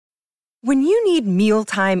When you need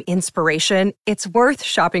mealtime inspiration, it's worth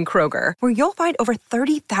shopping Kroger, where you'll find over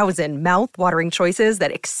 30,000 mouth-watering choices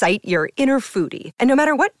that excite your inner foodie. And no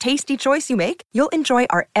matter what tasty choice you make, you'll enjoy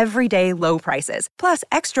our everyday low prices, plus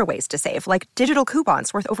extra ways to save, like digital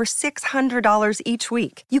coupons worth over $600 each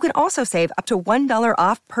week. You can also save up to $1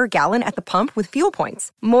 off per gallon at the pump with fuel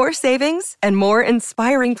points. More savings and more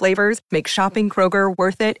inspiring flavors make shopping Kroger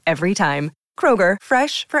worth it every time. Kroger,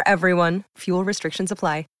 fresh for everyone. Fuel restrictions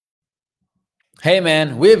apply. Hey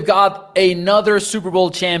man, we've got another Super Bowl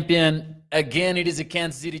champion. Again, it is the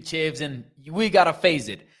Kansas City Chiefs, and we gotta face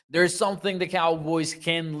it. There's something the Cowboys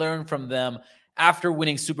can learn from them after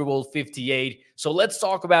winning Super Bowl 58. So let's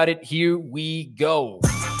talk about it. Here we go.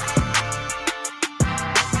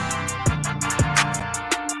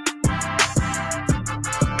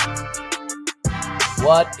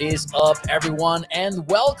 What is up, everyone, and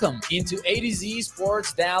welcome into A to Z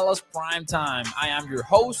Sports Dallas Primetime. I am your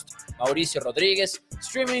host, Mauricio Rodriguez,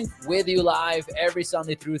 streaming with you live every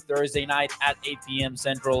Sunday through Thursday night at 8 p.m.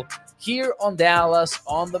 Central here on Dallas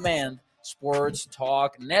On Demand Sports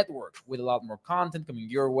Talk Network with a lot more content coming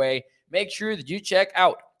your way. Make sure that you check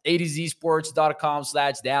out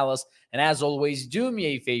atozsports.com/Dallas. And as always, do me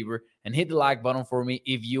a favor and hit the like button for me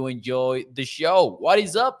if you enjoy the show. What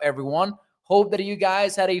is up, everyone? Hope that you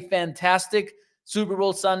guys had a fantastic Super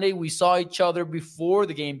Bowl Sunday. We saw each other before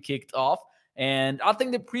the game kicked off, and I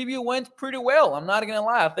think the preview went pretty well. I'm not going to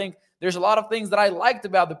lie. I think there's a lot of things that I liked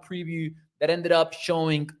about the preview that ended up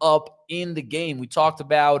showing up in the game. We talked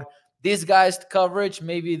about disguised coverage,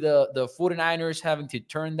 maybe the 49ers having to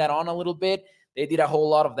turn that on a little bit. They did a whole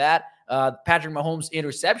lot of that. Patrick Mahomes'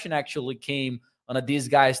 interception actually came on a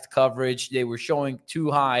disguised coverage. They were showing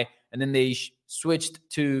too high, and then they switched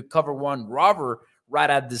to cover one robber right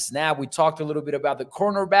at the snap. We talked a little bit about the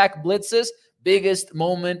cornerback blitzes. Biggest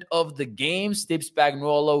moment of the game. Steve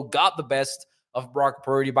Spagnuolo got the best of Brock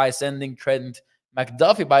Purdy by sending Trent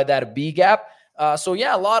McDuffie by that B gap. So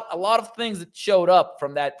yeah, a lot of things that showed up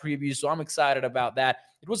from that preview. So I'm excited about that.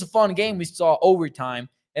 It was a fun game. We saw overtime,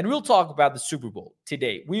 and we'll talk about the Super Bowl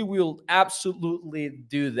today. We will absolutely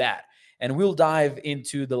do that, and we'll dive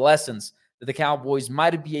into the lessons that the Cowboys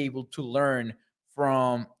might be able to learn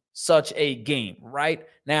from such a game. Right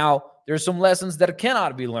now, there's some lessons that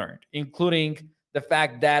cannot be learned, including the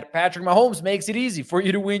fact that Patrick Mahomes makes it easy for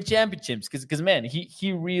you to win championships because man,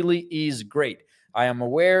 he really is great. I am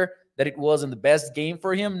aware that it wasn't the best game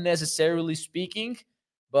for him, necessarily speaking,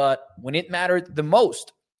 but when it mattered the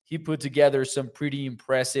most, he put together some pretty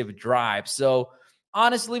impressive drives. So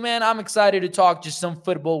honestly, man, I'm excited to talk just some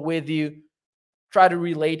football with you, try to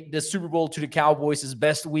relate the Super Bowl to the Cowboys as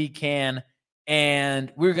best we can.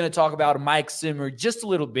 And we're going to talk about Mike Zimmer just a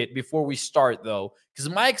little bit before we start, though, because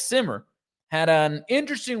Mike Zimmer had an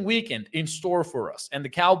interesting weekend in store for us, and the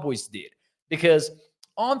Cowboys did. Because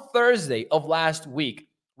on Thursday of last week,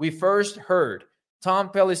 we first heard Tom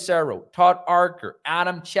Pelissero, Todd Archer,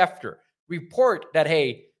 Adam Schefter report that,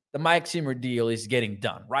 hey, the Mike Zimmer deal is getting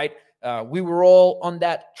done, right? We were all on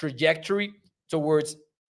that trajectory towards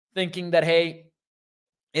thinking that, hey,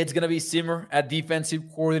 it's going to be Zimmer at defensive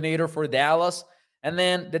coordinator for Dallas. And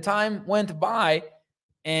then the time went by,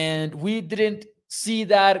 and we didn't see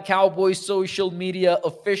that Cowboys social media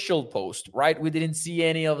official post, right? We didn't see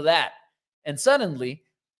any of that. And suddenly,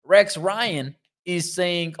 Rex Ryan is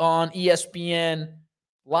saying on ESPN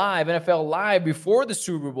Live, NFL Live, before the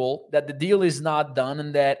Super Bowl that the deal is not done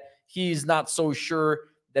and that he's not so sure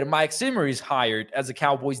that Mike Zimmer is hired as a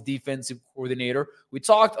Cowboys defensive coordinator. We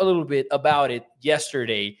talked a little bit about it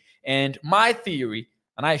yesterday, and my theory,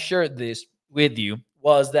 and I shared this with you,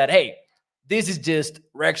 was that, hey, this is just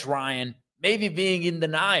Rex Ryan maybe being in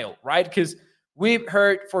denial, right? Because we've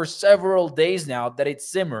heard for several days now that it's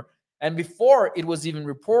Zimmer, and before it was even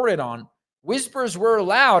reported on, whispers were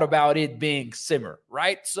loud about it being Zimmer,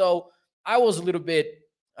 right? So I was a little bit,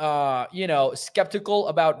 skeptical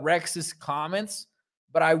about Rex's comments.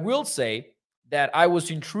 But I will say that I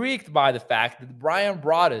was intrigued by the fact that Brian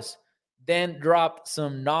Broaddus then dropped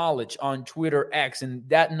some knowledge on Twitter X, and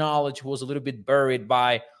that knowledge was a little bit buried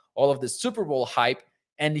by all of the Super Bowl hype.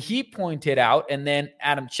 And he pointed out, and then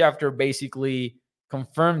Adam Schefter basically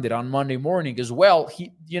confirmed it on Monday morning as well.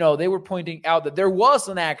 They were pointing out that there was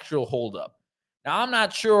an actual holdup. Now, I'm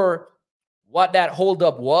not sure what that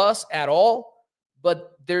holdup was at all,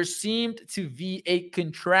 but there seemed to be a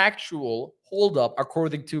contractual holdup,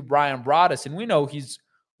 according to Brian Broaddus. And we know he's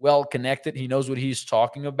well connected. He knows what he's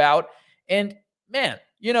talking about. And man,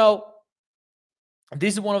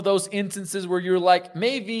 this is one of those instances where you're like,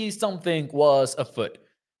 maybe something was afoot.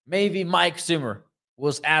 Maybe Mike Zimmer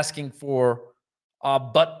was asking for a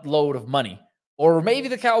buttload of money, Or maybe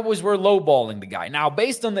the Cowboys were lowballing the guy. Now,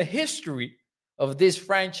 based on the history of this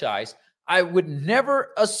franchise, I would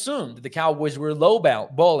never assume that the Cowboys were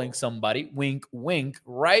lowballing somebody. Wink, wink,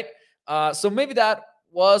 right? So maybe that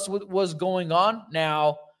was what was going on.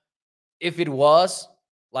 Now, if it was,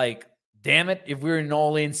 like, damn it, if we're in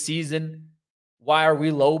all-in season, why are we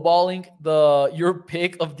lowballing your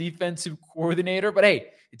pick of defensive coordinator? But hey,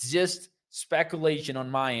 it's just speculation on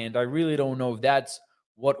my end. I really don't know if that's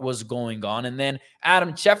what was going on. And then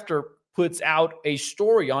Adam Schefter puts out a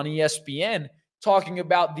story on ESPN talking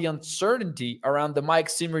about the uncertainty around the Mike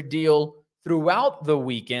Zimmer deal throughout the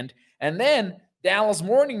weekend. And then Dallas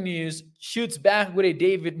Morning News shoots back with a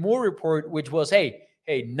David Moore report, which was, hey,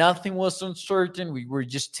 nothing was uncertain. We were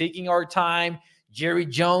just taking our time. Jerry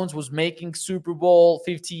Jones was making Super Bowl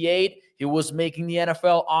 58. He was making the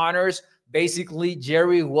NFL honors. Basically,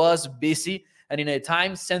 Jerry was busy. And in a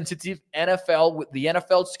time-sensitive NFL, with the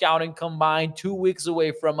NFL scouting combined 2 weeks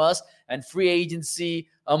away from us and free agency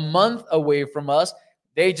a month away from us,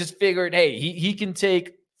 they just figured, hey, he can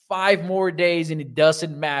take 5 more days and it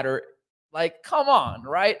doesn't matter. Like, come on,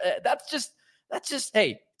 right? That's just,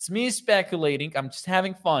 hey, it's me speculating. I'm just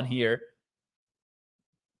having fun here.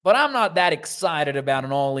 But I'm not that excited about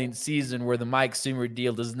an all-in season where the Mike Zimmer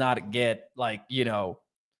deal does not get, like,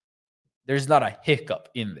 there's not a hiccup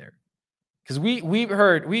in there. Because we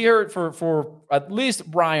heard for at least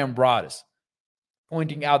Brian Broaddus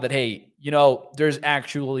pointing out that, hey, there's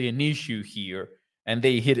actually an issue here and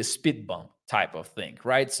they hit a spit bump type of thing,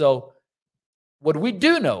 right? So what we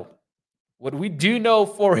do know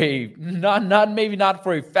for a, maybe not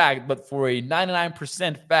for a fact, but for a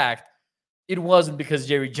 99% fact, it wasn't because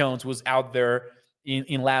Jerry Jones was out there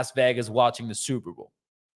in Las Vegas watching the Super Bowl.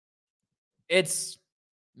 It's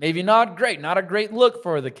maybe not a great look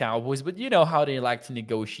for the Cowboys, but you know how they like to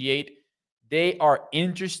negotiate. They are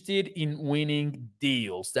interested in winning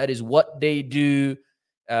deals. That is what they do.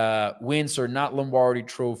 Wins are not Lombardi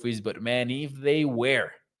trophies, but man, if they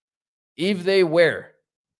were,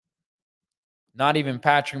 not even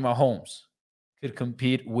Patrick Mahomes could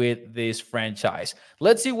compete with this franchise.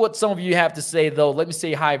 Let's see what some of you have to say, though. Let me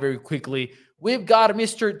say hi very quickly. We've got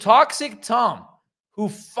Mr. Toxic Tom, who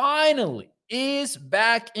finally is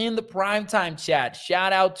back in the primetime chat.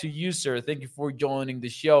 Shout out to you, sir. Thank you for joining the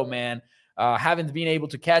show, man. Haven't been able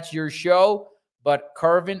to catch your show, but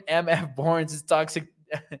Carvin MF Barnes is Toxic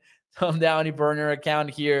Tom Downey burner account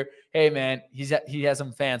here. Hey, man, he has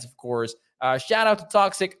some fans, of course. Shout out to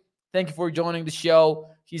Toxic. Thank you for joining the show.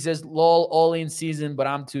 He says, lol, all in season, but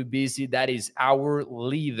I'm too busy. That is our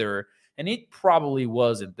leader. And it probably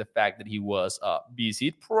wasn't the fact that he was busy.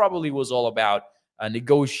 It probably was all about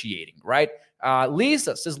negotiating, right?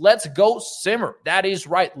 Lisa says, let's go Zimmer. That is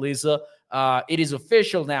right, Lisa. It is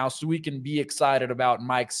official now, so we can be excited about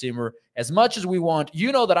Mike Zimmer as much as we want.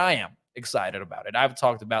 You know that I am excited about it. I've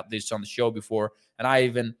talked about this on the show before, and I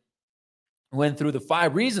even went through the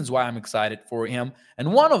 5 reasons why I'm excited for him.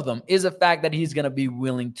 And one of them is the fact that he's going to be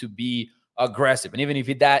willing to be aggressive. And even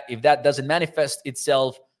if that doesn't manifest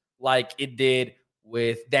itself like it did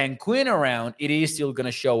with Dan Quinn around, it is still going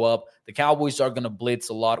to show up. The Cowboys are going to blitz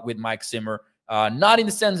a lot with Mike Zimmer. Not in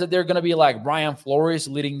the sense that they're going to be like Brian Flores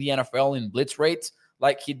leading the NFL in blitz rates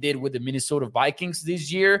like he did with the Minnesota Vikings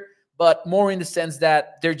this year, but more in the sense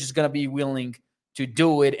that they're just going to be willing to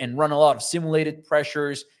do it and run a lot of simulated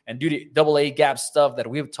pressures and do the AA gap stuff that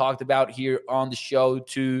we've talked about here on the show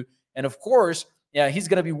too. And of course, he's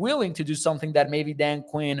going to be willing to do something that maybe Dan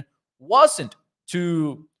Quinn wasn't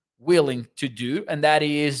too willing to do, and that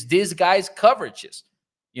is disguise coverages.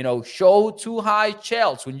 Show 2 high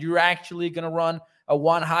shells when you're actually going to run a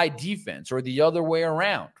 1 high defense, or the other way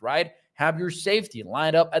around, right? Have your safety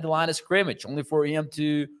lined up at the line of scrimmage, only for him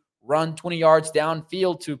to run 20 yards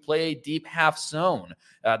downfield to play a deep half zone.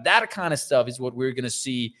 That kind of stuff is what we're going to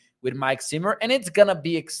see with Mike Zimmer, and it's going to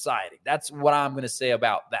be exciting. That's what I'm going to say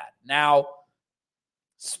about that. Now,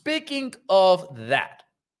 speaking of that,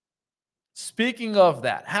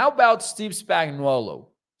 how about Steve Spagnuolo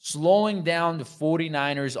slowing down the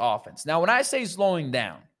 49ers offense? Now, when I say slowing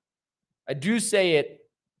down, I do say it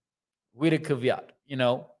with a caveat.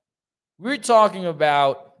 We're talking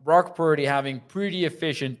about Brock Purdy having pretty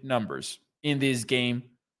efficient numbers in this game.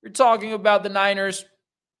 We're talking about the Niners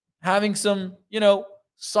having some,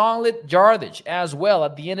 solid yardage as well.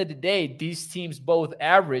 At the end of the day, these teams both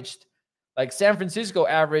averaged, like San Francisco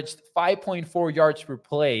averaged 5.4 yards per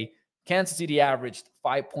play. Kansas City averaged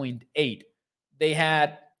 5.8. They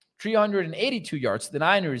had 382 yards, the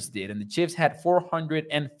Niners did, and the Chiefs had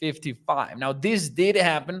 455. Now, this did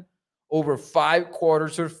happen over 5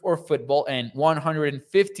 quarters of football and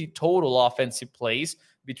 150 total offensive plays.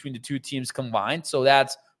 between the two teams combined. So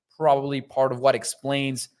that's probably part of what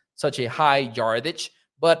explains such a high yardage.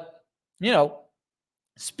 But, you know,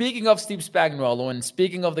 speaking of Steve Spagnuolo and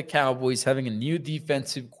speaking of the Cowboys having a new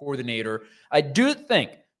defensive coordinator, I do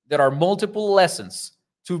think there are multiple lessons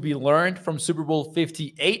to be learned from Super Bowl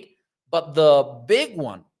 58. But the big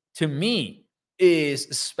one to me is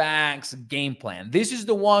Spag's game plan. This is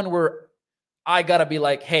the one where I got to be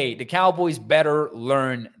like, hey, the Cowboys better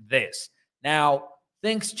learn this. Now,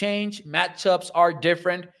 things change, matchups are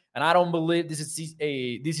different, and I don't believe this is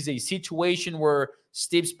a situation where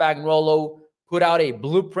Steve Spagnuolo put out a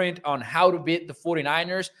blueprint on how to beat the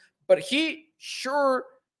 49ers, but he sure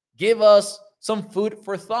gave us some food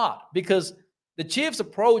for thought because the Chiefs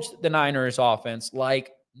approached the Niners offense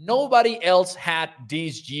like nobody else had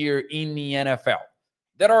this year in the NFL.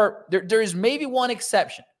 There is maybe one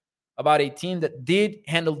exception about a team that did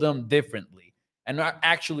handle them differently and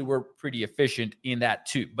actually were pretty efficient in that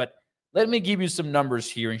too. But let me give you some numbers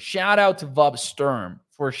here, and shout out to Bob Sturm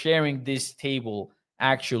for sharing this table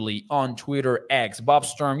actually on Twitter X. Bob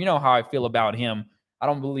Sturm, you know how I feel about him. I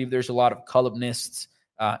don't believe there's a lot of columnists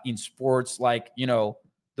in sports, like, you know,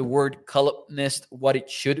 the word columnist, what it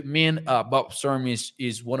should mean. Bob Sturm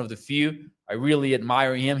is one of the few. I really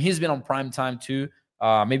admire him. He's been on primetime too.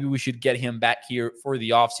 Maybe we should get him back here for the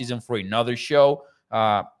offseason for another show.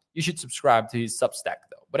 You should subscribe to his Substack,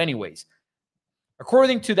 though. But anyways,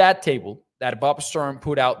 according to that table that Bob Sturm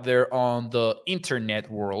put out there on the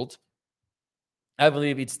internet world, I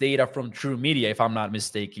believe it's data from True Media, if I'm not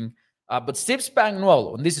mistaken. But Steve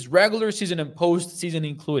Spagnuolo, and this is regular season and postseason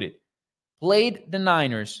included, played the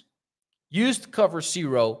Niners, used cover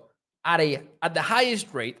zero at the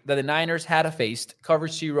highest rate that the Niners had faced. Cover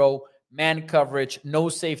zero, man coverage, no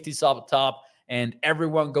safeties up top, and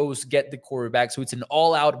everyone goes get the quarterback. So it's an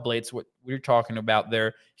all-out blitz, what we're talking about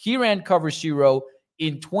there. He ran cover zero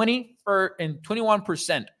in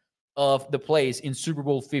 21% of the plays in Super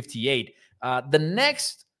Bowl 58. The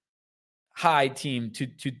next high team to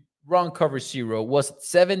run cover zero was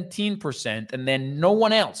 17%, and then no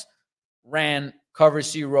one else ran cover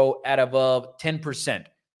zero at above 10%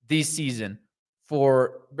 this season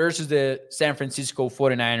versus the San Francisco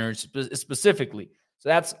 49ers specifically. So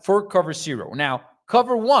that's for cover zero. Now,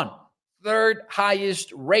 cover one, third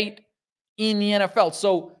highest rate in the NFL.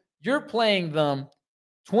 So you're playing them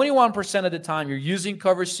 21% of the time. You're using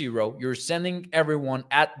cover zero. You're sending everyone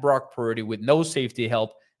at Brock Purdy with no safety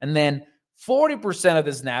help. And then 40% of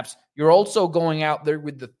the snaps, you're also going out there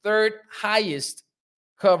with the third highest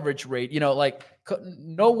coverage rate. You know, like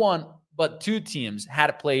no one but two teams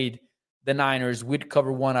had played the Niners with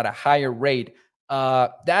cover one at a higher rate.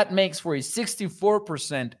 That makes for a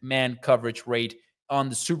 64% man coverage rate on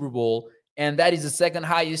the Super Bowl. And that is the second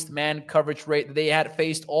highest man coverage rate that they had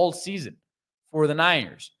faced all season for the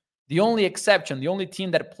Niners. The only exception, the only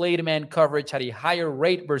team that played man coverage at a higher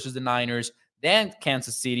rate versus the Niners than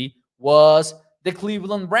Kansas City was the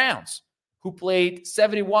Cleveland Browns, who played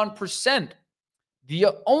 71%. The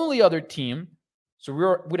only other team,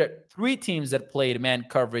 so we had three teams that played man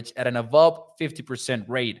coverage at an above 50%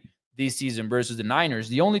 rate this season versus the Niners.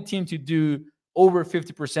 The only team to do over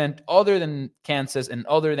 50% other than Kansas and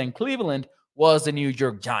other than Cleveland was the New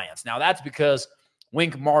York Giants. Now, that's because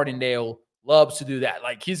Wink Martindale loves to do that.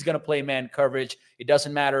 Like, he's going to play man coverage. It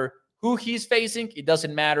doesn't matter who he's facing. It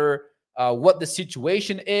doesn't matter what the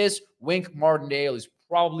situation is. Wink Martindale is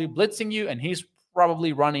probably blitzing you, and he's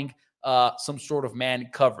probably running some sort of man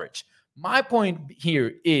coverage. My point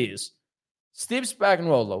here is Steve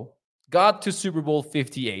Spagnuolo got to Super Bowl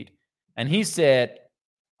 58, and he said,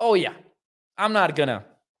 oh, yeah, I'm not going to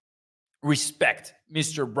respect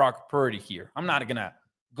Mr. Brock Purdy here. I'm not going to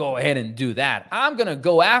go ahead and do that. I'm going to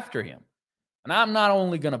go after him. And I'm not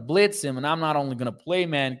only going to blitz him, and I'm not only going to play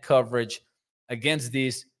man coverage against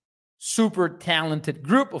this super talented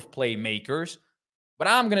group of playmakers, but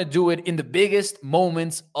I'm going to do it in the biggest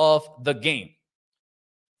moments of the game.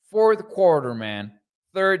 Fourth quarter, man,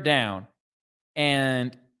 third down,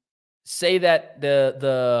 and say that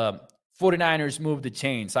the 49ers move the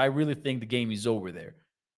chains. I really think the game is over there.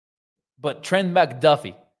 But Trent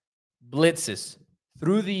McDuffie blitzes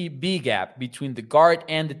through the B gap between the guard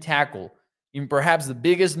and the tackle in perhaps the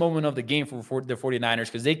biggest moment of the game for the 49ers,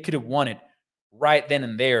 because they could have won it right then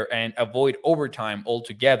and there and avoid overtime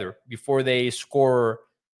altogether before they score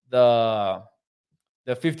the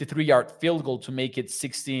 53-yard field goal to make it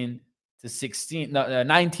 19 to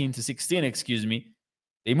 16, excuse me.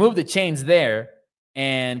 They move the chains there,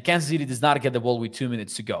 and Kansas City does not get the ball with 2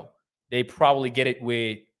 minutes to go. They probably get it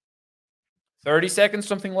with 30 seconds,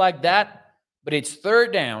 something like that. But it's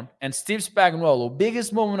third down, and Steve Spagnuolo,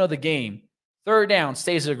 biggest moment of the game, Third down,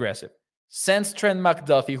 stays aggressive. Sends Trent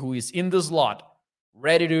McDuffie, who is in the slot,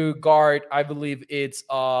 ready to guard. I believe it's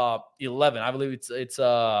 11. I believe it's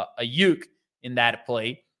a Uke in that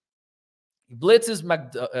play. He blitzes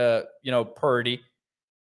Purdy.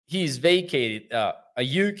 He's vacated. A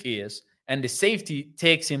Uke is, and the safety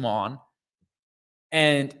takes him on,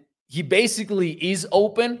 and he basically is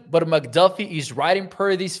open, but McDuffie is right in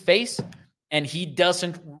Purdy's face, and he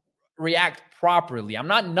doesn't react properly. I'm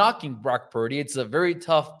not knocking Brock Purdy. It's a very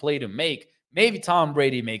tough play to make. Maybe Tom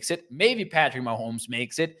Brady makes it. Maybe Patrick Mahomes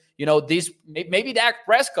makes it. Maybe Dak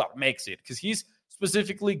Prescott makes it because he's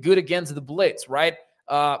specifically good against the blitz, right?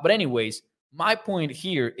 But anyways, my point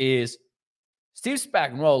here is Steve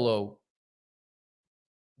Spagnuolo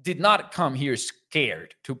did not come here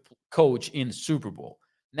scared to coach in the Super Bowl.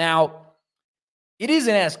 Now, it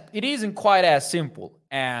isn't quite as simple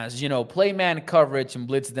as, play man coverage and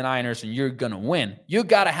blitz the Niners and you're going to win. You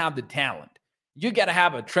got to have the talent. You got to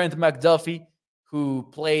have a Trent McDuffie who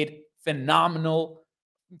played phenomenal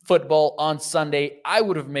football on Sunday. I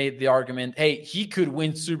would have made the argument, hey, he could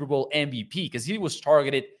win Super Bowl MVP because he was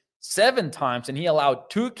targeted 7 times and he allowed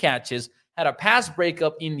 2 catches, had a pass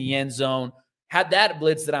breakup in the end zone, had that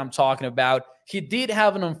blitz that I'm talking about. He did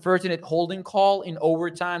have an unfortunate holding call in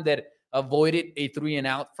overtime that avoided a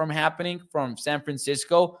 3-and-out from happening from San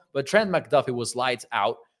Francisco, but Trent McDuffie was lights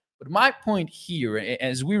out. But my point here,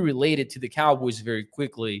 as we relate it to the Cowboys very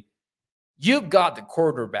quickly, you've got the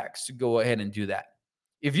quarterbacks to go ahead and do that.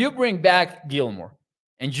 If you bring back Gilmore,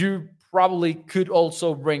 and you probably could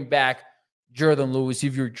also bring back Jordan Lewis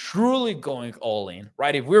if you're truly going all in,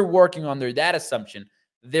 right? If we're working under that assumption,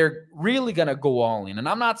 they're really going to go all in. And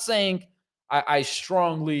I'm not saying I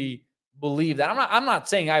strongly believe that. I'm not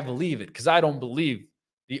saying I believe it because I don't believe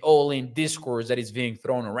the all-in discourse that is being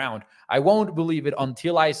thrown around. I won't believe it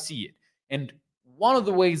until I see it. And one of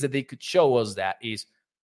the ways that they could show us that is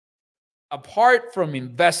apart from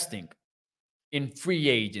investing in free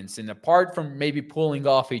agents and apart from maybe pulling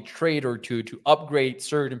off a trade or two to upgrade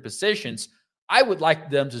certain positions, I would like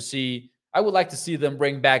to see them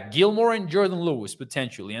bring back Gilmore and Jordan Lewis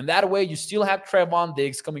potentially. And that way you still have Trevon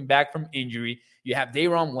Diggs coming back from injury. You have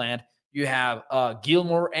Dayron Bland. You have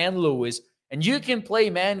Gilmore and Lewis. And you can play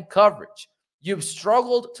man coverage. You've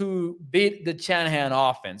struggled to beat the Shanahan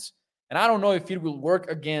offense. And I don't know if it will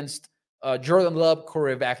work against Jordan Love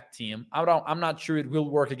quarterback team. I'm not sure it will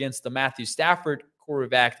work against the Matthew Stafford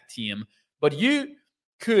quarterback team. But I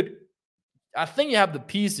think you have the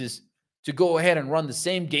pieces to go ahead and run the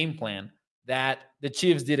same game plan that the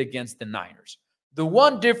Chiefs did against the Niners. The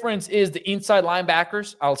one difference is the inside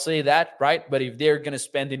linebackers. I'll say that, right? But if they're going to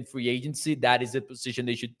spend in free agency, that is a position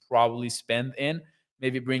they should probably spend in.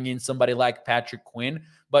 Maybe bring in somebody like Patrick Quinn.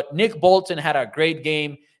 But Nick Bolton had a great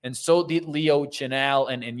game, and so did Leo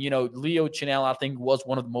Chenal. And Leo Chenal, I think, was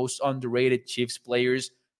one of the most underrated Chiefs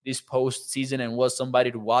players this postseason and was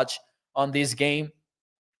somebody to watch on this game.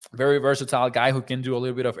 Very versatile guy who can do a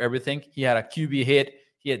little bit of everything. He had a QB hit.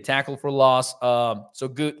 He had tackle for loss. So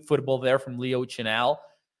good football there from Leo Chenal.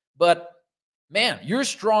 But, man, you're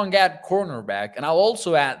strong at cornerback. And I'll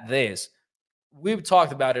also add this. We've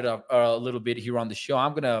talked about it a little bit here on the show.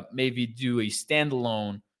 I'm going to maybe do a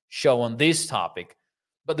standalone show on this topic.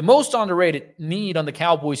 But the most underrated need on the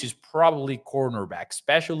Cowboys is probably cornerback,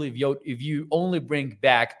 especially if you only bring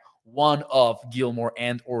back one of Gilmore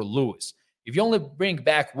and or Lewis. If you only bring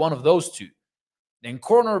back one of those two, then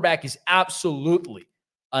cornerback is absolutely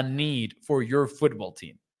a need for your football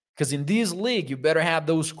team. Because in this league, you better have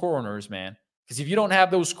those corners, man. Because if you don't have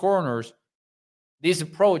those corners, this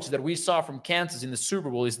approach that we saw from Kansas in the Super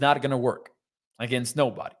Bowl is not going to work against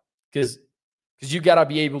nobody. Because you got to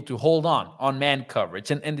be able to hold on man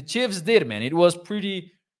coverage. And the Chiefs did, man. It was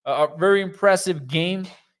a very impressive game.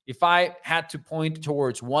 If I had to point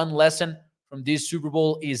towards one lesson from this Super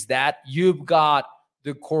Bowl is that you've got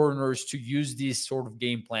the corners to use this sort of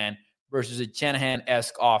game plan versus a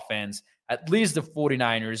Shanahan-esque offense, at least the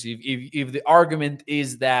 49ers. If the argument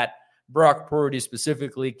is that Brock Purdy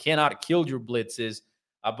specifically cannot kill your blitzes,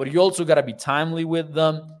 but you also got to be timely with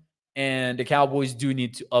them, and the Cowboys do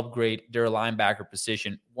need to upgrade their linebacker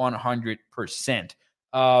position 100%.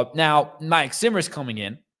 Now, Mike Zimmer's coming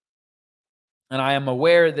in, and I am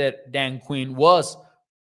aware that Dan Quinn was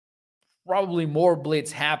probably more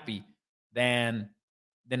blitz happy than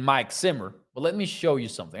Mike Zimmer. But let me show you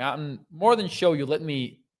something. More than show you, let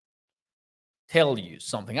me tell you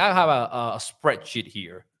something. I have a spreadsheet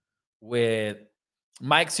here with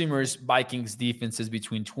Mike Zimmer's Vikings defenses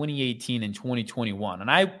between 2018 and 2021.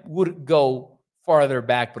 And I would go farther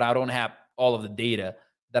back, but I don't have all of the data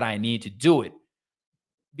that I need to do it.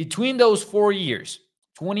 Between those 4 years,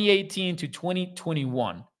 2018 to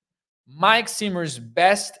 2021, Mike Zimmer's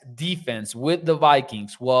best defense with the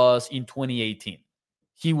Vikings was in 2018.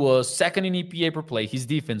 He was second in EPA per play. His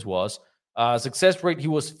defense was. Success rate, he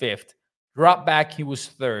was fifth. Drop back, he was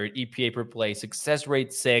third. EPA per play. Success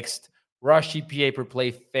rate, sixth. Rush EPA per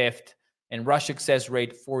play, fifth. And rush success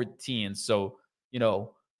rate, 14. So,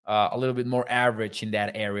 a little bit more average in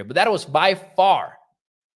that area. But that was by far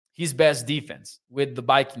his best defense with the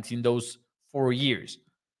Vikings in those 4 years.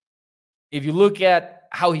 If you look at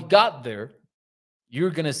how he got there, you're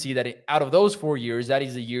going to see that out of those 4 years, that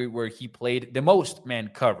is the year where he played the most man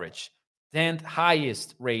coverage, 10th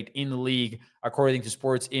highest rate in the league, according to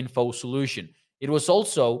Sports Info Solution. It was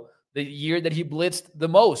also the year that he blitzed the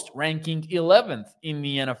most, ranking 11th in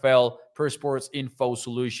the NFL per Sports Info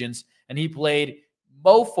Solutions. And he played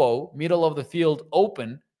MOFO, middle of the field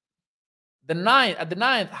open, at the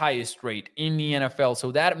ninth highest rate in the NFL.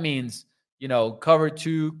 So that means, cover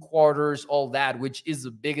 2 quarters, all that, which is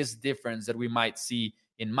the biggest difference that we might see,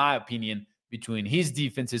 in my opinion, between his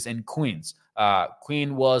defenses and Quinn's.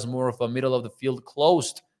 Quinn was more of a middle of the field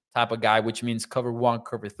closed type of guy, which means cover 1,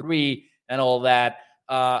 cover 3, and all that.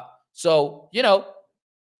 So,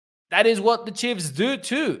 that is what the Chiefs do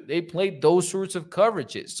too. They play those sorts of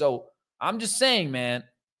coverages. So I'm just saying, man,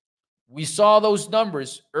 we saw those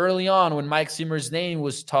numbers early on when Mike Zimmer's name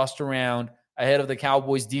was tossed around ahead of the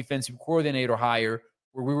Cowboys defensive coordinator hire,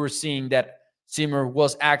 where we were seeing that Zimmer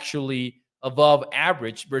was actually above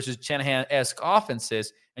average versus Shanahan-esque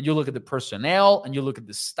offenses. And you look at the personnel, and you look at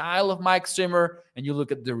the style of Mike Zimmer, and you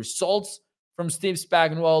look at the results from Steve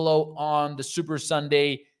Spagnuolo on the Super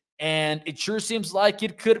Sunday, and it sure seems like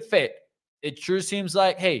it could fit. It sure seems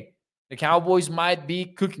like, hey, the Cowboys might be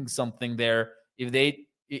cooking something there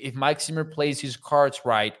if Mike Zimmer plays his cards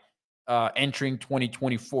right entering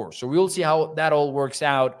 2024. So we'll see how that all works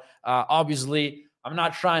out. Obviously, I'm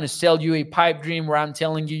not trying to sell you a pipe dream where I'm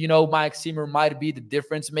telling you, Mike Zimmer might be the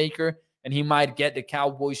difference maker and he might get the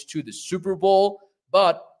Cowboys to the Super Bowl.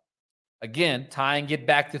 But again, tying it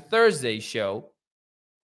back to Thursday's show,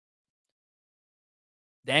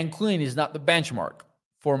 Dan Quinn is not the benchmark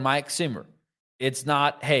for Mike Zimmer. It's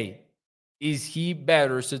not, hey, is he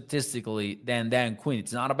better statistically than Dan Quinn?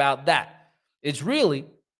 It's not about that. It's really,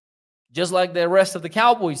 just like the rest of the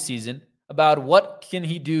Cowboys season, about what can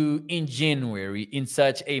he do in January in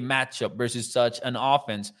such a matchup versus such an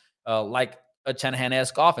offense like a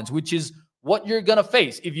Shanahan-esque offense, which is what you're going to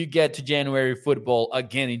face if you get to January football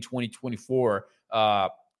again in 2024.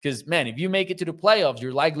 Because, man, if you make it to the playoffs,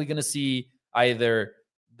 you're likely going to see either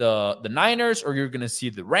the Niners, or you're going to see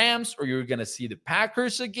the Rams, or you're going to see the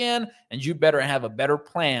Packers again, and you better have a better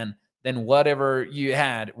plan than whatever you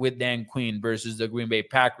had with Dan Quinn versus the Green Bay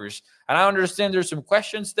Packers. And I understand there's some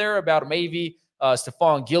questions there about maybe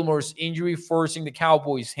Stephon Gilmore's injury forcing the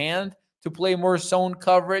Cowboys' hand to play more zone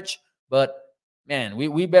coverage. But, man,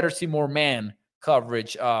 we better see more man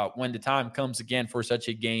coverage when the time comes again for such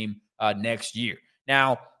a game next year.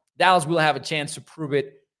 Now, Dallas will have a chance to prove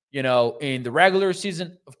it, in the regular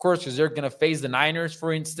season, of course, because they're going to face the Niners,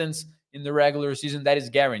 for instance, in the regular season. That is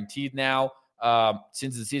guaranteed now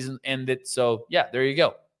since the season ended. So, yeah, there you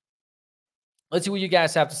go. Let's see what you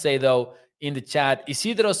guys have to say, though, in the chat.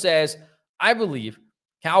 Isidro says, I believe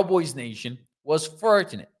Cowboys Nation was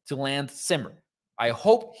fortunate to land Zimmer. I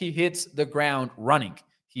hope he hits the ground running,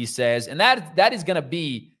 he says. And that is going to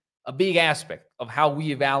be a big aspect of how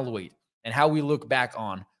we evaluate and how we look back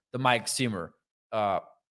on the Mike Zimmer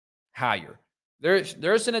hire.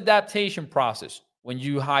 There's an adaptation process when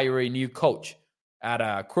you hire a new coach at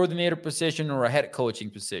a coordinator position or a head coaching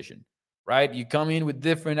position, right? You come in with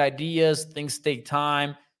different ideas, things take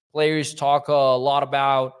time. Players talk a lot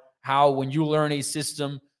about how when you learn a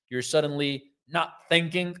system, you're suddenly not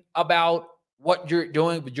thinking about what you're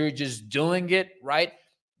doing, but you're just doing it, right?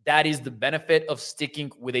 That is the benefit of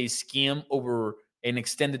sticking with a scheme over an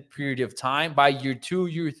extended period of time. By year 2,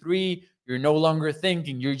 year 3, you're no longer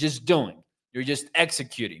thinking, you're just doing. You're just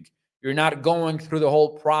executing. You're not going through the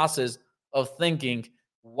whole process of thinking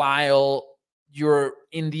while you're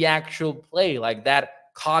in the actual play. Like that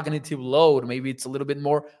cognitive load, maybe it's a little bit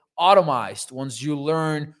more automized once you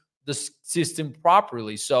learn the system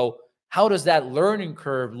properly. So how does that learning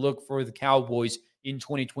curve look for the Cowboys in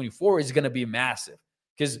 2024 is going to be massive,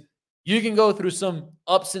 because you can go through some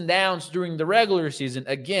ups and downs during the regular season.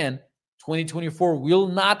 Again, 2024 will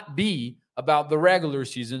not be about the regular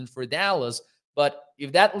season for Dallas. But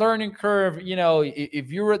if that learning curve,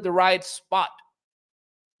 if you're at the right spot,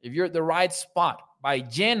 by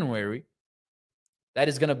January, that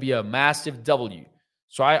is going to be a massive W.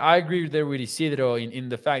 So I agree there with Isidro in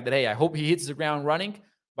the fact that, hey, I hope he hits the ground running.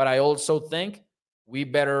 But I also think we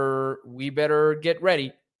better get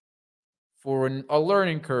ready for a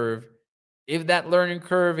learning curve. If that learning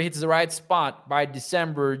curve hits the right spot by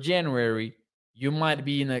December, January, you might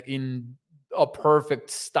be in a perfect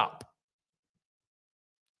stop,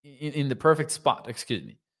 in the perfect spot, excuse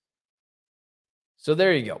me. So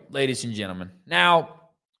there you go, ladies and gentlemen. Now,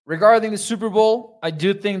 regarding the Super Bowl, I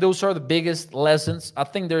do think those are the biggest lessons. I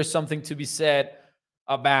think there's something to be said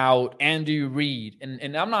about Andy Reid.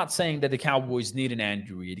 And I'm not saying that the Cowboys need an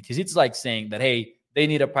Andy Reid, because it's like saying that, hey, they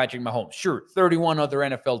need a Patrick Mahomes. Sure, 31 other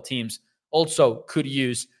NFL teams also could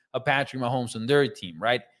use a Patrick Mahomes on their team,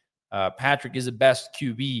 right? Patrick is the best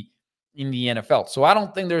QB in the NFL. So I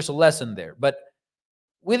don't think there's a lesson there. But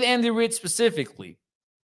with Andy Reid specifically,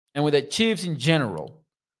 and with the Chiefs in general,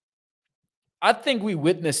 I think we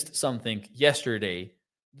witnessed something yesterday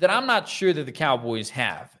that I'm not sure that the Cowboys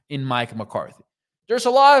have in Mike McCarthy. There's a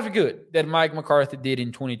lot of good that Mike McCarthy did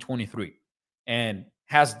in 2023 and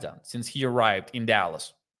has done since he arrived in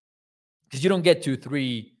Dallas. Because you don't get to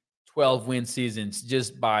 3 12-win seasons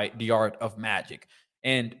just by the art of magic.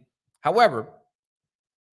 And however,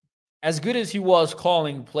 as good as he was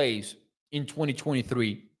calling plays in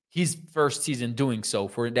 2023, his first season doing so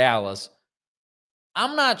for Dallas,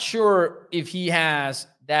 I'm not sure if he has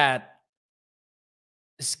that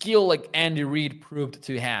skill like Andy Reid proved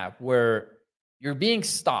to have, where you're being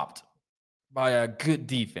stopped by a good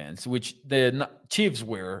defense, which the Chiefs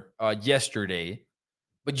were yesterday,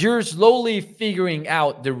 but you're slowly figuring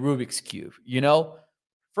out the Rubik's Cube,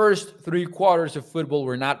 First 3 quarters of football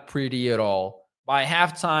were not pretty at all. By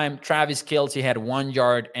halftime, Travis Kelce had 1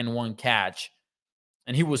 yard and 1 catch,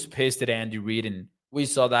 and he was pissed at Andy Reid, and we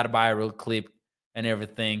saw that viral clip and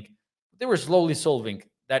everything. They were slowly solving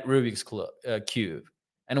that Rubik's Cube.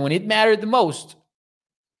 And when it mattered the most,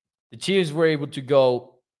 the Chiefs were able to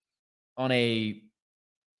go on a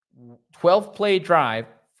 12-play drive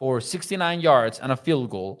for 69 yards and a field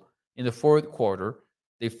goal in the fourth quarter.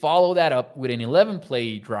 They followed that up with an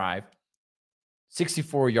 11-play drive,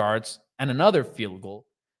 64 yards, and another field goal.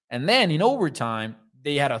 And then in overtime,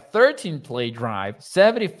 they had a 13-play drive,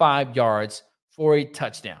 75 yards for a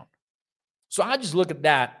touchdown. So I just look at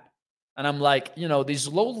that, and I'm like, they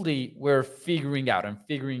slowly were figuring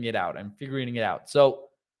it out. So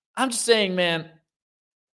I'm just saying, man,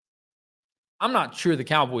 I'm not sure the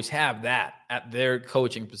Cowboys have that at their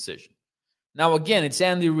coaching position. Now, again, it's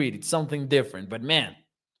Andy Reid. It's something different. But, man,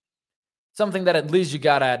 something that at least you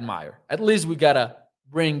got to admire. At least we got to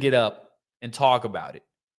bring it up and talk about it.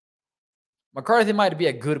 McCarthy might be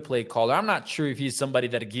a good play caller. I'm not sure if he's somebody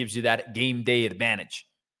that gives you that game day advantage.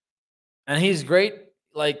 And he's great,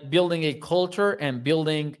 like building a culture and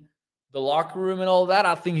building the locker room and all that.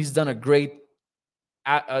 I think he's done a great,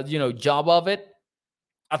 job of it.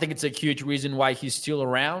 I think it's a huge reason why he's still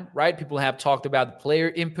around, right? People have talked about the player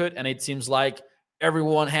input, and it seems like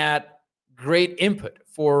everyone had great input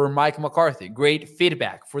for Mike McCarthy, great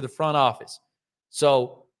feedback for the front office.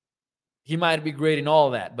 So he might be great in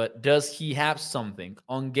all that, but does he have something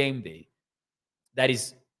on game day that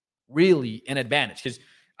is really an advantage? Because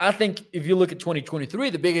I think if you look at 2023,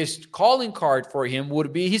 the biggest calling card for him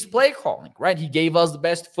would be his play calling, right? He gave us the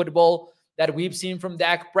best football that we've seen from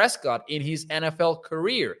Dak Prescott in his NFL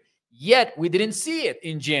career. Yet we didn't see it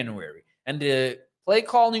in January. And the play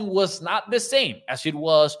calling was not the same as it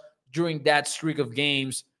was during that streak of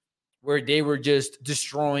games where they were just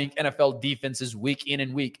destroying NFL defenses week in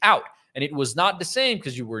and week out. And it was not the same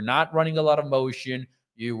because you were not running a lot of motion.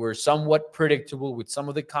 You were somewhat predictable with some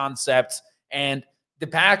of the concepts, and the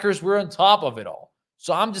Packers were on top of it all.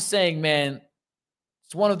 So I'm just saying, man,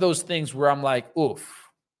 it's one of those things where I'm like, oof.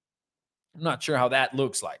 I'm not sure how that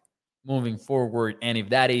looks like moving forward, and if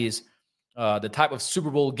that is the type of Super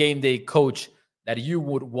Bowl game day coach that you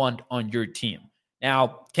would want on your team.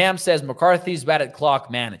 Now, Cam says McCarthy's bad at clock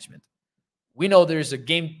management. We know there's a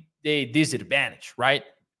game day disadvantage, right?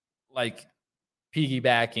 Like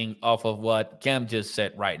piggybacking off of what Cam just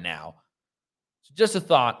said right now. So just a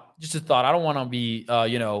thought. I don't want to be,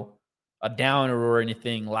 a downer or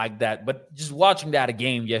anything like that. But just watching that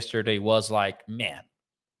game yesterday was like, man,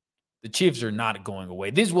 the Chiefs are not going away.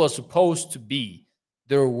 This was supposed to be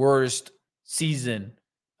their worst season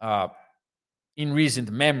in recent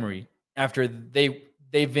memory after they've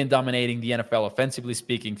been dominating the NFL offensively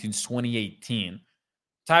speaking since 2018.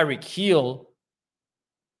 Tyreek Hill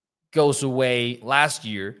goes away last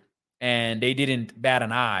year, and they didn't bat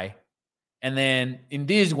an eye. And then in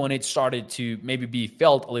this one, it started to maybe be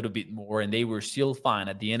felt a little bit more, and they were still fine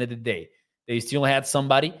at the end of the day. They still had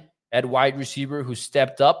somebody at wide receiver who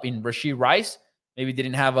stepped up in Rashee Rice. Maybe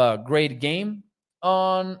didn't have a great game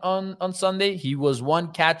on Sunday. He was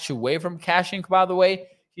one catch away from cashing, by the way.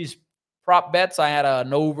 His prop bets, I had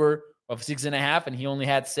an over of 6.5, and he only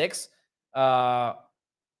had 6. But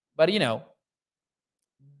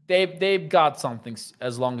they've got something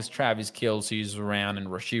as long as Travis Kelce is around and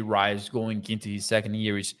Rashee Rice going into his second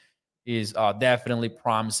year is definitely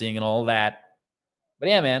promising and all that. But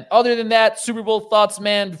yeah, man, other than that, Super Bowl thoughts,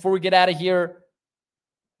 man, before we get out of here.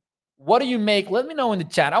 What do you make? Let me know in the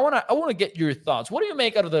chat. I want to get your thoughts. What do you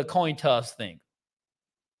make out of the coin toss thing?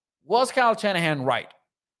 Was Kyle Shanahan right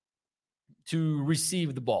to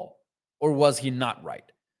receive the ball, or was he not right?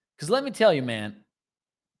 Because let me tell you, man,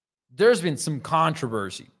 there's been some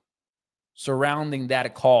controversy surrounding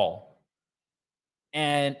that call,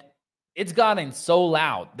 and it's gotten so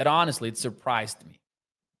loud that honestly it surprised me.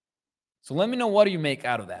 So let me know, what do you make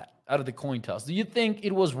out of that, out of the coin toss? Do you think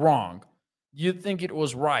it was wrong? Do you think it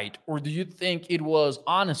was right? Or do you think it was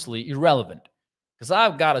honestly irrelevant? Because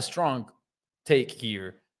I've got a strong take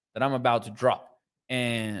here that I'm about to drop.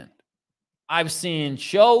 And I've seen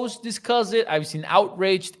shows discuss it. I've seen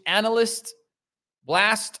outraged analysts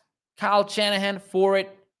blast Kyle Shanahan for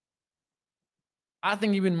it. I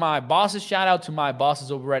think even my bosses, shout out to my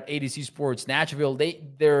bosses over at ADC Sports Nashville,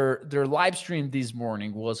 their live stream this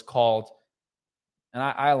morning was called, and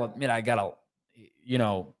I'll admit I gotta,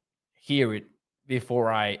 hear it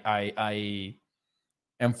before I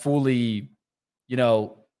am fully,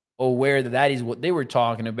 aware that is what they were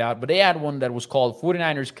talking about. But they had one that was called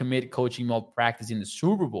 49ers Commit Coaching Malpractice in the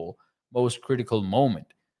Super Bowl Most Critical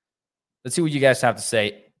Moment. Let's see what you guys have to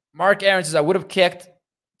say. Mark Aaron says, I would have kicked.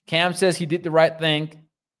 Cam says he did the right thing.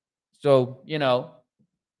 So,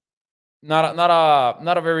 not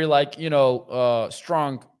a very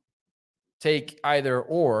strong take either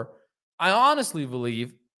or. I honestly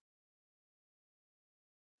believe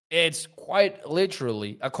it's quite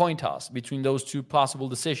literally a coin toss between those two possible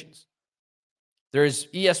decisions. There's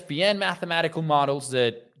ESPN mathematical models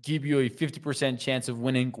that give you a 50% chance of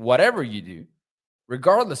winning whatever you do,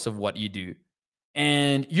 regardless of what you do.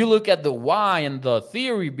 And you look at the why and the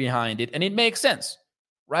theory behind it, and it makes sense,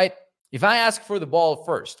 right? If I ask for the ball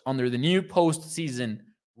first under the new postseason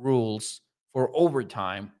rules for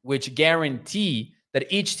overtime, which guarantee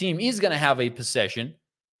that each team is going to have a possession,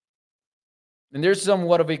 and there's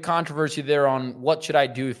somewhat of a controversy there on what should I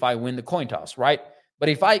do if I win the coin toss, right? But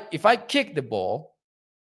if I kick the ball,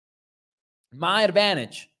 my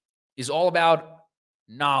advantage is all about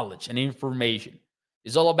knowledge and information.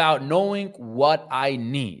 It's all about knowing what I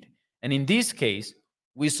need. And in this case,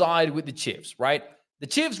 we saw it with the Chiefs, right? The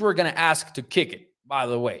Chiefs were going to ask to kick it, by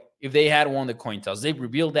the way, if they had won the coin toss. They've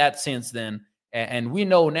revealed that since then. And we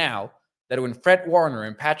know now that when Fred Warner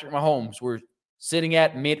and Patrick Mahomes were sitting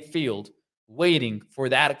at midfield waiting for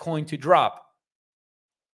that coin to drop,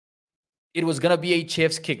 it was going to be a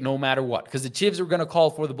Chiefs kick no matter what, because the Chiefs were going to call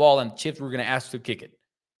for the ball and the Chiefs were going to ask to kick it.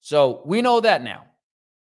 So we know that now.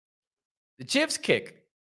 The Chiefs kick,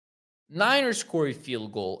 Niners score a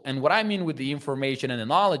field goal. And what I mean with the information and the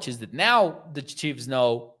knowledge is that now the Chiefs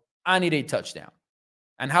know I need a touchdown.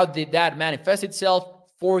 And how did that manifest itself?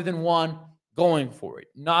 4th and 1, going for it.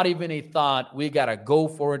 Not even a thought, we got to go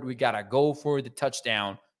for it. We got to go for the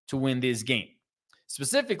touchdown to win this game.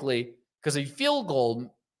 Specifically, because a field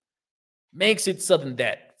goal makes it sudden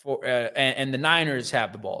death and the Niners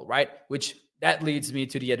have the ball, right? Which that leads me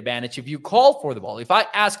to the advantage. If you call for the ball, if I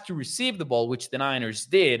ask to receive the ball, which the Niners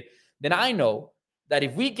did, then I know that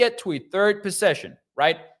if we get to a third possession,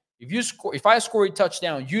 right? If I score a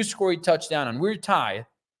touchdown, you score a touchdown, and we're tied,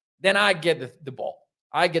 then I get the ball.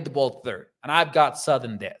 I get the ball third, and I've got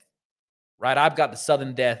sudden death, right? I've got the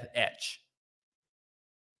sudden death edge.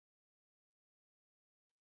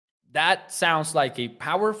 That sounds like a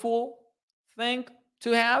powerful thing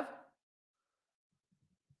to have.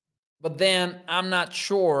 But then I'm not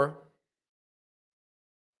sure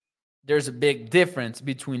there's a big difference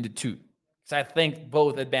between the two. Because I think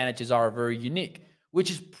both advantages are very unique, which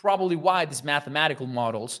is probably why these mathematical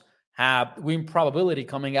models have win probability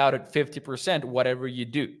coming out at 50%, whatever you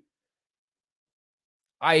do.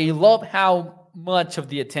 I love how much of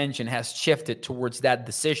the attention has shifted towards that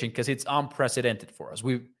decision because it's unprecedented for us.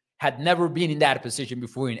 We had never been in that position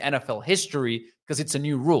before in NFL history because it's a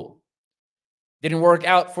new rule. Didn't work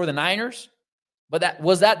out for the Niners, but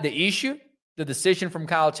was that the issue? The decision from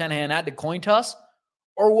Kyle Shanahan at the coin toss?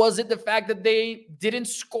 Or was it the fact that they didn't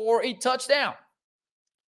score a touchdown?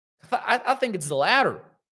 I think it's the latter.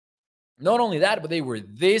 Not only that, but they were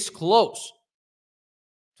this close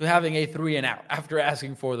to having a 3-and-out after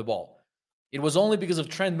asking for the ball. It was only because of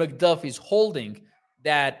Trent McDuffie's holding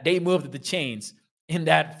that they moved the chains in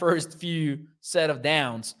that first few set of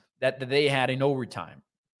downs that they had in overtime.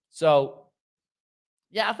 So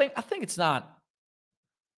yeah, I think it's not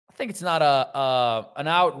an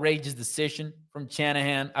outrageous decision from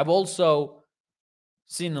Shanahan. I've also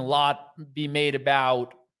seen a lot be made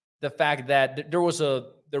about the fact that there was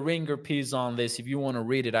the Ringer piece on this. If you want to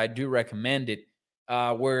read it, I do recommend it,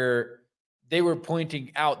 where they were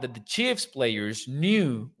pointing out that the Chiefs players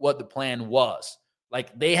knew what the plan was.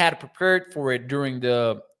 Like they had prepared for it during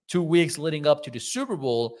the 2 weeks leading up to the Super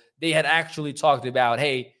Bowl. They had actually talked about,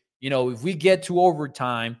 hey, if we get to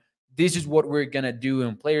overtime, this is what we're going to do.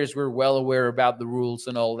 And players were well aware about the rules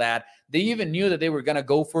and all that. They even knew that they were going to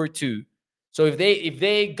go for 2. So if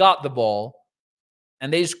they got the ball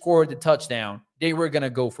and they scored the touchdown, they were going to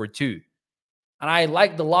go for 2. And I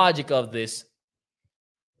like the logic of this,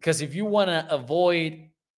 because if you want to avoid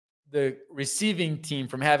the receiving team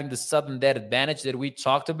from having the sudden death advantage that we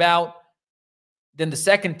talked about, then the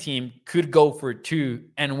second team could go for 2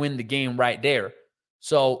 and win the game right there.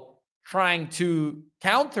 So trying to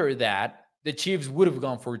counter that, the Chiefs would have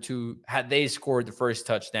gone for 2 had they scored the first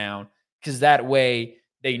touchdown, because that way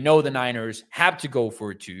they know the Niners have to go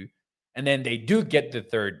for 2, and then they do get the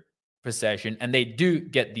third possession, and they do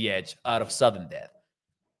get the edge out of sudden death.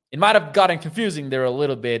 It might have gotten confusing there a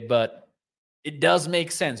little bit, but it does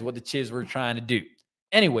make sense what the Chiefs were trying to do.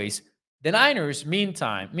 Anyways, the Niners,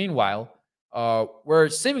 meanwhile, were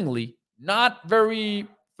seemingly not very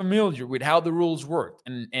familiar with how the rules worked.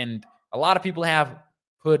 And a lot of people have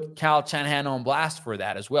put Kyle Shanahan on blast for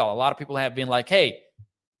that as well. A lot of people have been like, hey,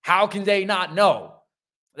 how can they not know?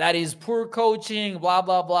 That is poor coaching, blah,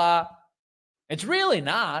 blah, blah. It's really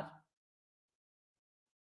not.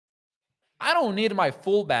 I don't need my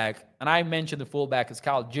fullback, and I mentioned the fullback because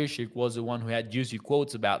Kyle Juszczyk was the one who had juicy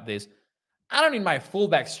quotes about this. I don't need my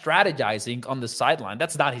fullback strategizing on the sideline.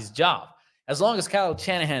 That's not his job. As long as Kyle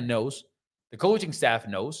Shanahan knows, the coaching staff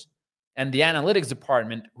knows, and the analytics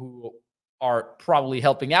department, who are probably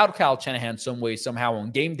helping out Kyle Shanahan some way, somehow on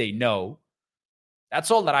game day, know, that's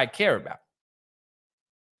all that I care about.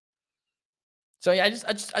 So yeah,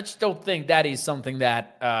 I just don't think that is something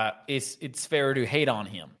that it's fair to hate on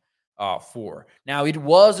him for. Now, it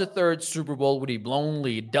was a third Super Bowl with a blown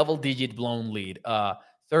lead, double-digit blown lead.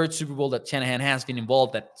 Third Super Bowl that Shanahan has been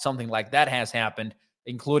involved, that something like that has happened,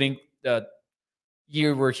 including the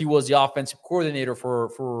year where he was the offensive coordinator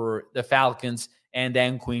for the Falcons and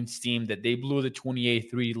Dan Quinn's team, that they blew the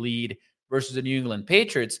 28-3 lead versus the New England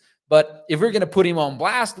Patriots. But if we're going to put him on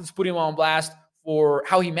blast, let's put him on blast for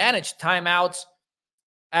how he managed timeouts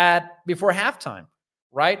before halftime,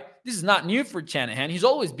 right? This is not new for Shanahan. He's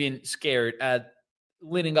always been scared at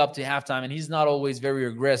leading up to halftime, and he's not always very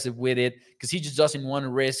aggressive with it because he just doesn't want to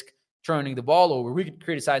risk turning the ball over. We could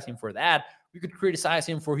criticize him for that. We could criticize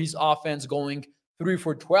him for his offense going 3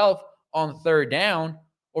 for 12 on third down,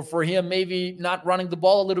 or for him maybe not running the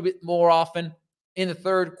ball a little bit more often in the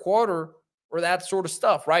third quarter, or that sort of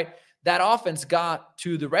stuff, right? That offense got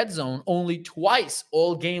to the red zone only twice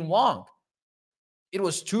all game long. It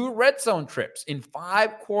was 2 red zone trips in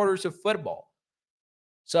 5 quarters of football.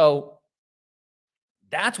 So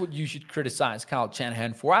that's what you should criticize Kyle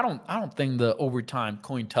Shanahan for. I don't think the overtime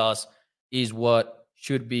coin toss is what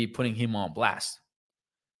should be putting him on blast.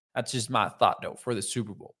 That's just my thought, though, for the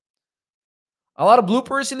Super Bowl. A lot of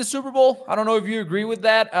bloopers in the Super Bowl. I don't know if you agree with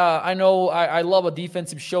that. I know I love a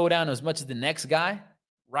defensive showdown as much as the next guy,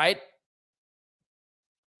 right?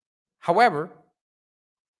 However,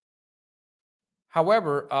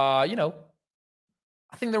 I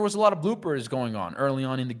think there was a lot of bloopers going on early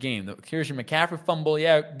on in the game. The Christian McCaffrey fumble,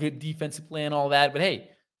 yeah, good defensive play and all that. But hey,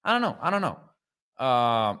 I don't know.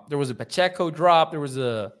 There was a Pacheco drop. There was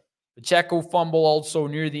a Pacheco fumble also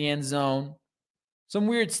near the end zone. Some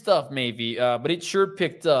weird stuff maybe, but it sure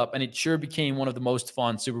picked up, and it sure became one of the most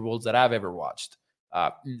fun Super Bowls that I've ever watched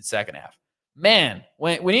in the second half. Man,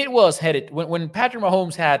 when it was headed, when Patrick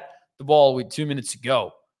Mahomes had the ball with 2 minutes to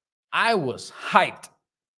go, I was hyped.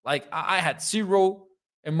 Like, I had zero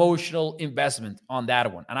emotional investment on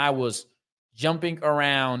that one. And I was jumping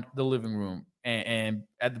around the living room and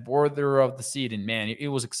at the border of the seat. And, man, it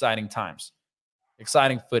was exciting times.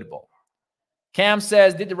 Exciting football. Cam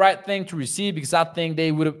says, did the right thing to receive because I think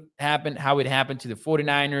they would have happened how it happened to the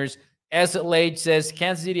 49ers. SLH says,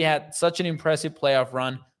 Kansas City had such an impressive playoff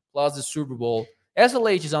run, plus the Super Bowl.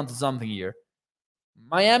 SLH is onto something here.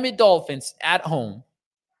 Miami Dolphins at home.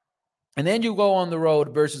 And then you go on the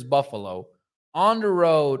road versus Buffalo. On the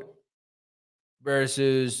road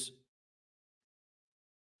versus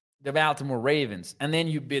the Baltimore Ravens. And then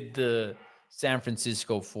you beat the San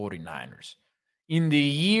Francisco 49ers. In the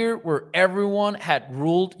year where everyone had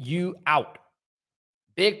ruled you out,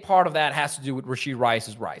 Big part of that has to do with Rashee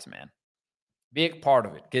Rice's rise, man. Big part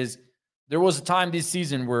of it. Because there was a time this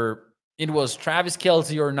season where it was Travis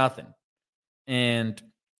Kelce or nothing. And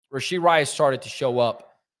Rashee Rice started to show up.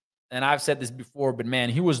 And I've said this before, but man,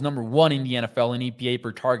 he was number 1 in the NFL in EPA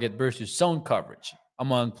per target versus zone coverage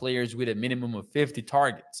among players with a minimum of 50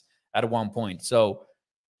 targets at one point. So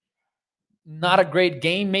not a great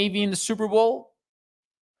game maybe in the Super Bowl.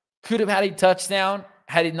 Could have had a touchdown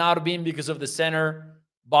had it not been because of the center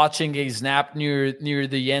botching a snap near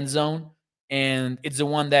the end zone. And it's the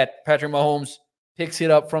one that Patrick Mahomes picks it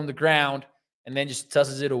up from the ground and then just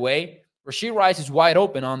tosses it away. Rashee Rice is wide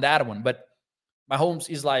open on that one, but Mahomes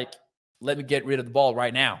is like, let me get rid of the ball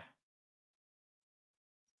right now.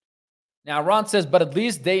 Now, Ron says, but at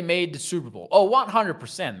least they made the Super Bowl. Oh,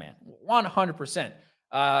 100%, man. 100%.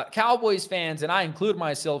 Cowboys fans, and I include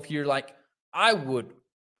myself here, like, I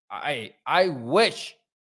wish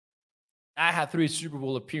I had 3 Super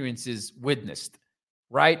Bowl appearances witnessed,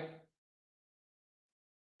 right?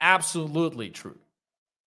 Absolutely true.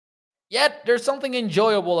 Yet, there's something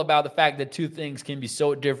enjoyable about the fact that 2 things can be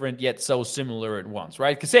so different yet so similar at once,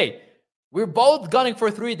 right? Because, hey, we're both gunning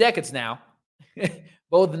for 3 decades now.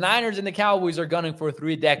 Both the Niners and the Cowboys are gunning for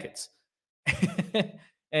 3 decades. and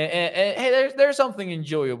hey, there's something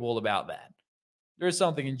enjoyable about that. There's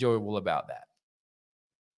something enjoyable about that.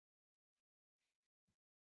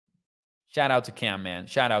 Shout out to Cam, man.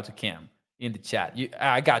 Shout out to Cam in the chat.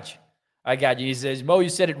 I got you. He says, Mo, you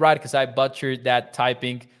said it right because I butchered that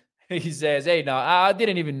typing. He says, hey, no, I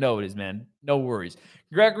didn't even notice, man. No worries.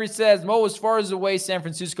 Gregory says, Mo, as far as the way San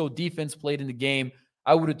Francisco defense played in the game,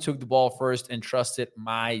 I would have took the ball first and trusted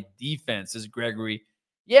my defense, says Gregory.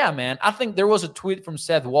 Yeah, man. I think there was a tweet from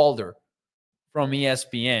Seth Walder from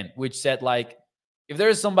ESPN, which said, like, if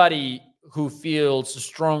there's somebody who feels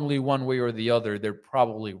strongly one way or the other, they're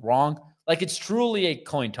probably wrong. Like, it's truly a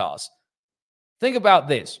coin toss. Think about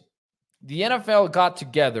this. The NFL got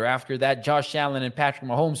together after that Josh Allen and Patrick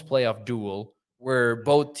Mahomes playoff duel where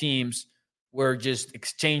both teams were just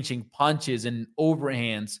exchanging punches and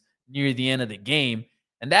overhands near the end of the game.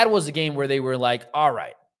 And that was a game where they were like, all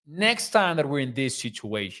right, next time that we're in this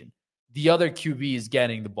situation, the other QB is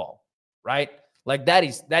getting the ball, right? Like that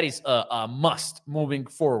is a must moving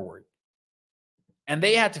forward. And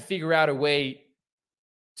they had to figure out a way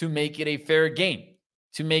to make it a fair game,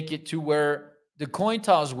 to make it to where the coin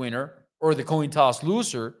toss winner or the coin toss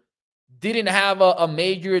loser didn't have a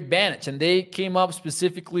major advantage. And they came up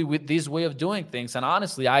specifically with this way of doing things. And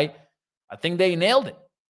honestly, I think they nailed it.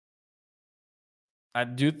 I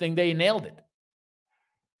do think they nailed it.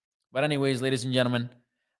 But anyways, ladies and gentlemen,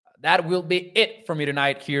 that will be it for me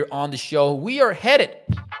tonight here on the show. We are headed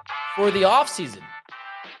for the offseason.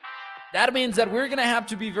 That means that we're going to have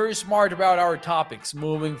to be very smart about our topics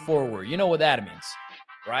moving forward. You know what that means,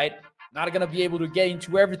 right? Not going to be able to get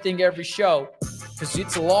into everything every show because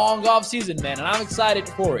it's a long offseason, man, and I'm excited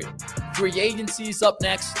for it. Free agency is up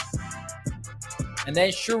next. And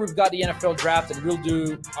then, sure, we've got the NFL draft, and we'll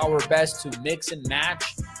do our best to mix and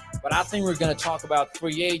match. But I think we're going to talk about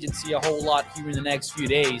free agency a whole lot here in the next few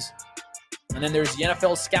days. And then there's the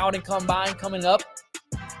NFL Scouting Combine coming up.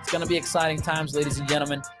 It's going to be exciting times, ladies and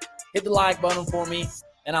gentlemen. Hit the like button for me,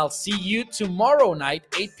 and I'll see you tomorrow night,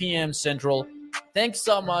 8 p.m. Central. Thanks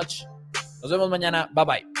so much. Nos vemos mañana.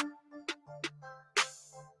 Bye-bye.